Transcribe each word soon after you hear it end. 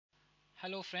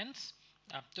Hello friends.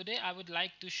 Today I would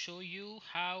like to show you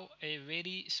how a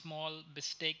very small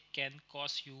mistake can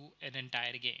cost you an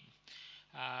entire game.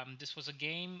 This was a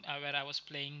game where I was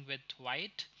playing with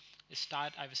white.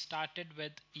 I've started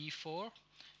with e4.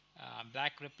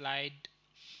 Black replied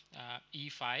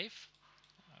e5,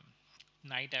 um,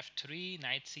 knight f3,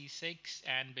 knight c6,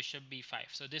 and bishop b5.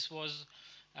 So this was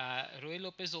Roy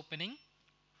Lopez opening,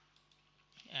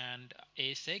 and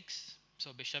a6.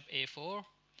 So bishop a4,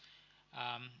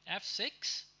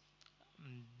 f6,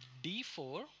 mm,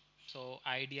 d4. So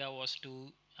idea was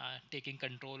to taking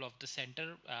control of the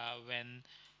center when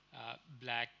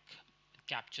black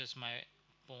captures my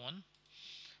pawn.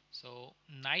 So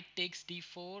knight takes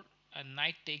d4, and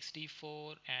knight takes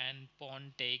d4, and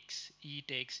pawn takes e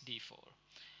takes d4.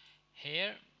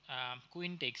 Here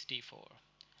queen takes d4,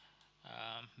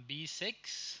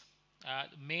 b6.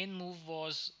 The main move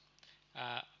was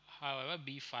uh, however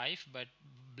b5, but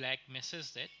black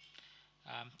misses it.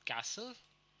 Castle,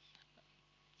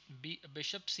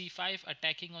 bishop c5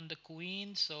 attacking on the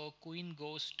queen, so queen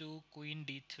goes to queen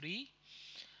d3.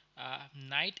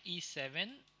 Knight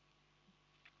e7,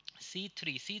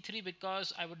 c3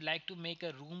 because I would like to make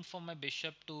a room for my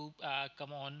bishop to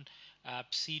come on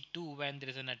c2 when there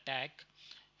is an attack.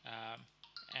 uh,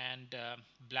 and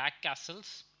Black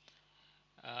castles,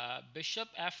 bishop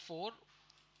f4,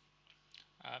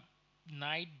 uh,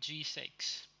 knight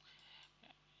g6.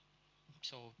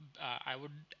 So I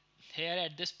would, here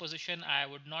at this position I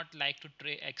would not like to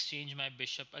exchange my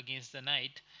bishop against the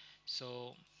knight.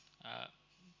 So uh,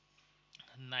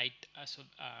 knight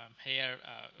here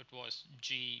it was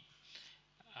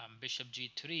bishop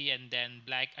g3, and then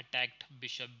black attacked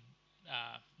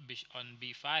on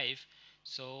b5.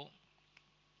 So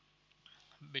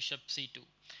bishop c2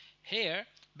 here,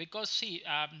 because see,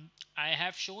 I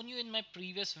have shown you in my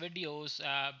previous videos,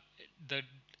 the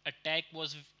attack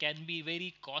was can be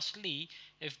very costly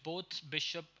if both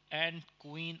bishop and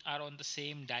queen are on the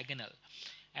same diagonal.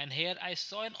 And here I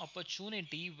saw an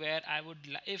opportunity where I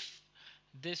would if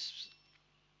this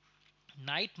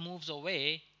knight moves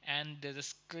away, and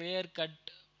there's a clear cut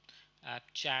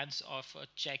chance of a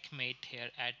checkmate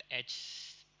here at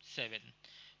h7.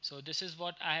 So this is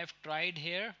what I have tried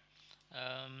here.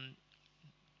 um,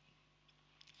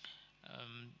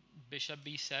 um, Bishop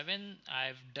b7.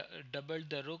 I've doubled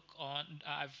the rook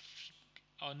I've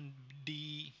on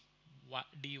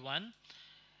d1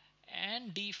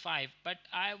 and d5, but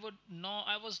I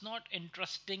was not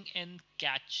interested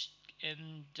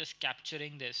in just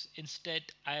capturing this. Instead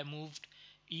I moved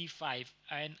e5.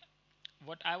 And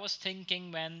what I was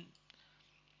thinking, when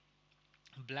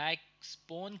black's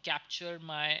pawn capture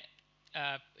my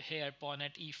here pawn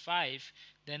at e5,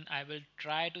 then I will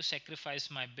try to sacrifice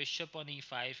my bishop on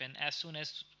e5, and as soon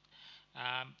as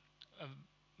um,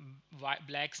 uh,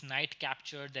 black's knight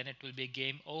captured, then it will be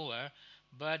game over.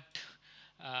 But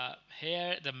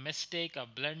here the mistake, a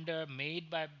blunder made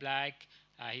by black.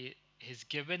 He's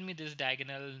given me this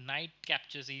diagonal, knight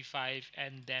captures e5,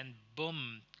 and then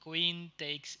boom, queen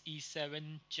takes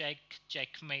e7,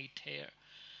 checkmate here.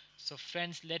 So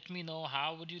friends, let me know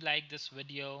how would you like this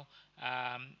video.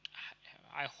 um,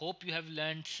 I hope you have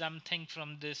learned something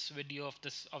from this video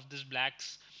of this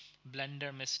black's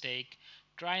blunder mistake.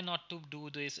 Try not to do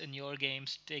this in your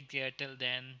games. Take care till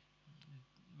then.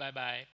 Bye bye.